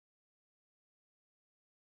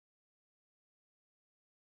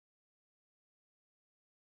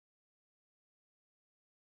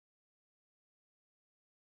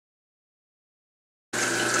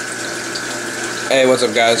Hey, what's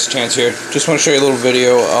up guys, Chance here. Just want to show you a little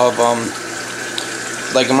video of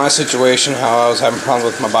like in my situation, how I was having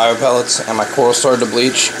problems with my bio pellets and my coral started to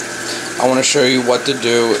bleach. I want to show you what to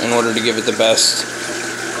do in order to give it the best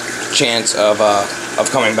chance of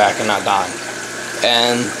coming back and not dying.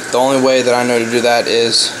 And the only way that I know to do that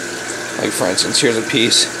is, like for instance, here's a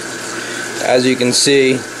piece. As you can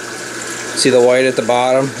see the white at the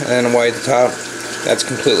bottom and then the white at the top. That's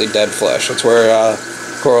completely dead flesh. That's where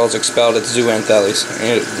coral is expelled its zooantheles,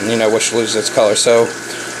 you know, which loses its color. So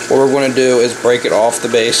what we're going to do is break it off the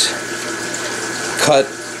base, cut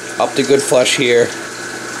up to good flesh here,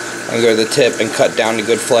 and go to the tip and cut down to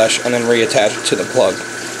good flesh, and then reattach it to the plug.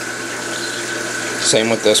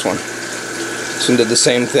 Same with this one. This one did the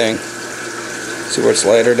same thing. See where it's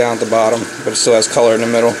lighter down at the bottom, but it still has color in the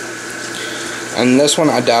middle. And this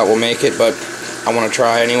one I doubt will make it, but I want to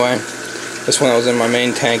try anyway. This one that was in my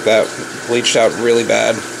main tank that bleached out really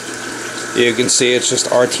bad. You can see it's just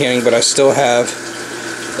RTNing, but I still have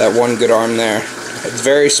that one good arm there. It's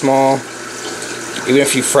very small. Even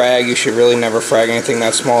if you frag, you should really never frag anything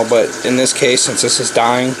that small, but in this case, since this is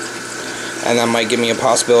dying, and that might give me a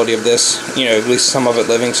possibility of this, you know, at least some of it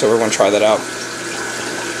living, so we're going to try that out.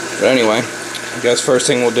 But anyway, I guess first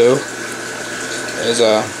thing we'll do is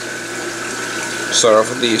start off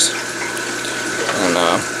with these. And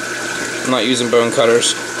I'm not using bone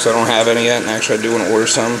cutters because I don't have any yet, and actually I do want to order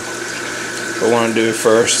some. What I want to do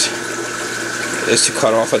first is to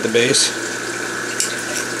cut off at the base.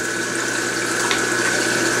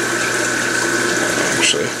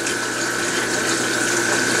 Actually,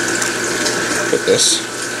 put this.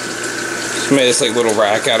 Just made this like little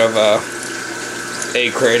rack out of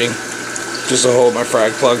egg crating, just to hold my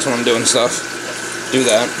frag plugs when I'm doing stuff. Do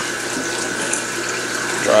that.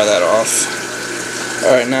 Dry that off.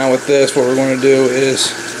 Alright, now with this, what we're going to do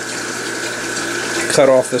is cut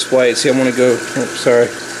off this white. See, I'm going to go,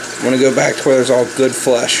 I'm going to go back to where there's all good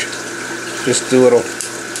flesh. Just do a little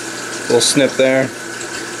snip there.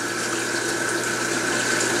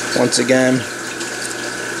 Once again,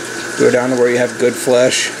 go down to where you have good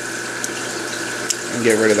flesh and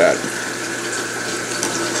get rid of that.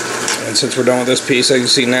 And since we're done with this piece, as you can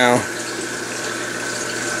see now,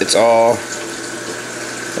 it's all,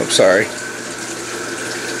 oops, sorry.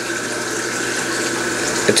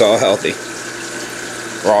 It's all healthy.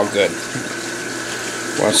 We're all good.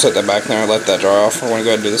 We're going to set that back there and let that dry off. We're going to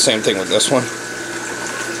go ahead and do the same thing with this one.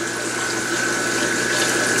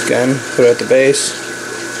 Again, put it at the base.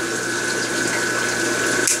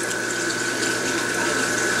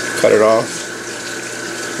 Cut it off.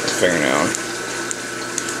 Fingernail.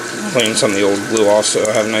 Clean some of the old glue off so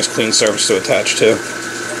I have a nice clean surface to attach to.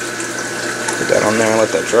 Put that on there,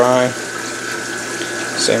 let that dry.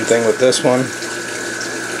 Same thing with this one.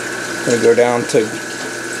 I'm going to go down to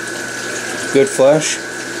good flesh.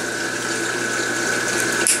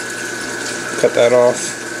 Cut that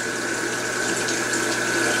off.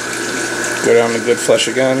 Go down to good flesh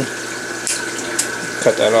again.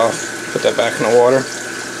 Cut that off. Put that back in the water.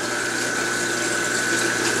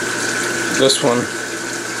 This one,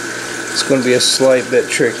 it's going to be a slight bit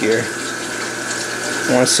trickier.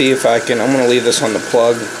 I want to see if I can, I'm going to leave this on the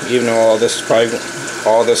plug, even though all this is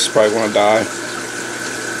probably going to die.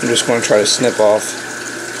 I'm just going to try to snip off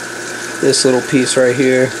this little piece right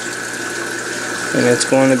here, and it's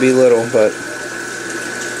going to be little, but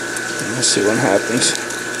let's see what happens.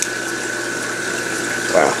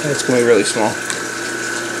 Wow, it's going to be really small.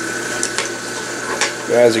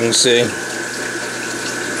 But as you can see,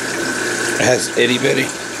 it has itty bitty,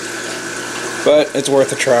 but it's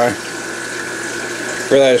worth a try.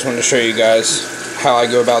 Really, I just wanted to show you guys how I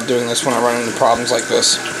go about doing this when I run into problems like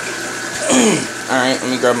this. Alright, let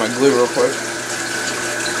me grab my glue real quick.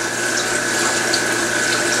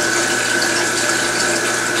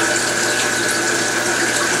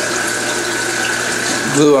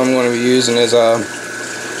 Glue I'm going to be using is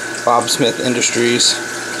Bob Smith Industries.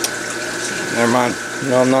 Never mind.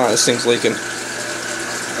 No, I'm not. This thing's leaking.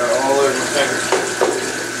 Got all over my finger.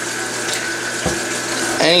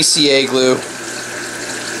 Any CA glue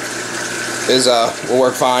is will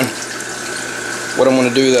work fine. What I'm going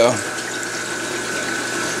to do though,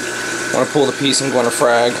 I want to pull the piece I'm going to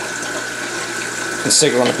frag and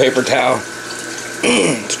stick it on a paper towel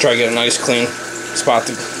to try to get a nice clean spot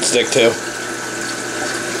to stick to.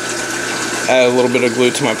 Add a little bit of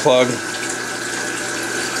glue to my plug.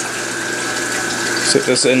 Stick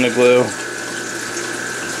this in the glue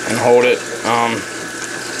and hold it.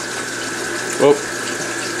 Whoop.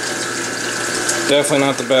 Definitely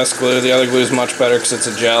not the best glue. The other glue is much better because it's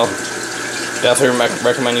a gel. Definitely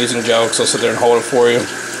recommend using gel because it'll sit there and hold it for you.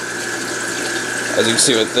 As you can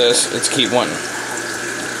see with this, it's keep wanting.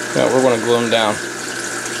 Yeah, we're going to glue them down.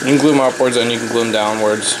 You can glue them upwards and you can glue them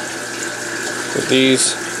downwards. With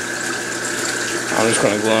these, I'm just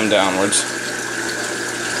going to glue them downwards.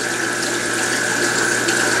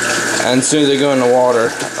 And as soon as they go in the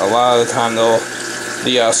water, a lot of the time the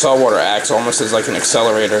saltwater acts almost as like an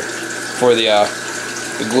accelerator for the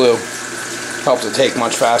glue. Helps it take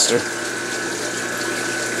much faster.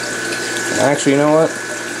 And actually, you know what?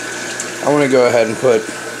 I want to go ahead and put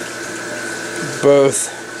both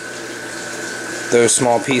those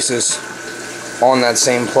small pieces on that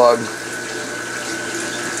same plug.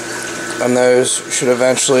 And those should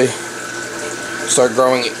eventually start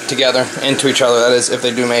growing together into each other. That is, if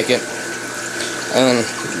they do make it. And then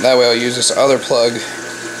that way I'll use this other plug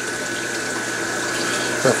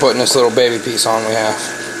for putting this little baby piece on we have.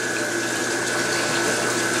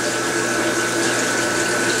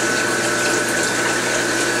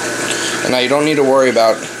 And now you don't need to worry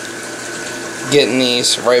about getting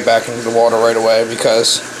these right back into the water right away,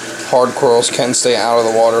 because hard corals can stay out of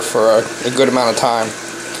the water for a good amount of time.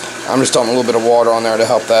 I'm just dumping a little bit of water on there to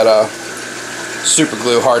help that super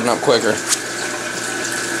glue harden up quicker.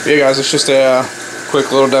 But yeah guys, it's just a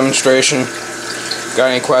quick little demonstration.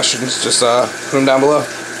 Got any questions, just put them down below.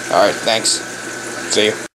 Alright, thanks. See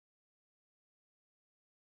you.